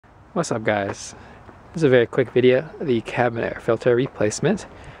What's up, guys? This is a very quick video of the cabin air filter replacement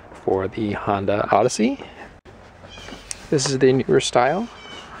for the Honda Odyssey. This is the newer style,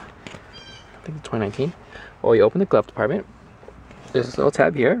 I think it's 2019. Well, you open the glove compartment. There's this little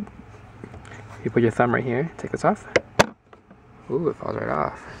tab here. You put your thumb right here, take this off. Ooh, it falls right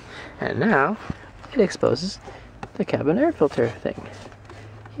off. And now it exposes the cabin air filter thing.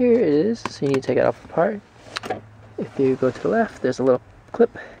 Here it is, so you need to take it off apart. If you go to the left, there's a little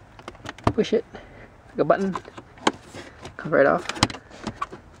clip. Push it, like a button, comes right off.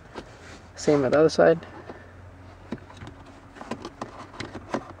 Same on the other side.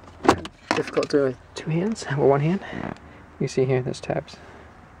 Difficult to do with two hands, or one hand. You see here, there's tabs.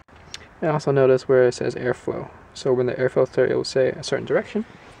 And also notice where it says airflow. So when the air filter, it will say a certain direction.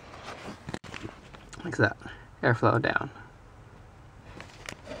 Like that, airflow down.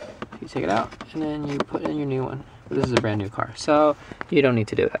 You take it out, and then you put in your new one. But this is a brand new car, so you don't need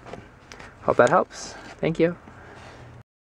to do that. Hope that helps. Thank you.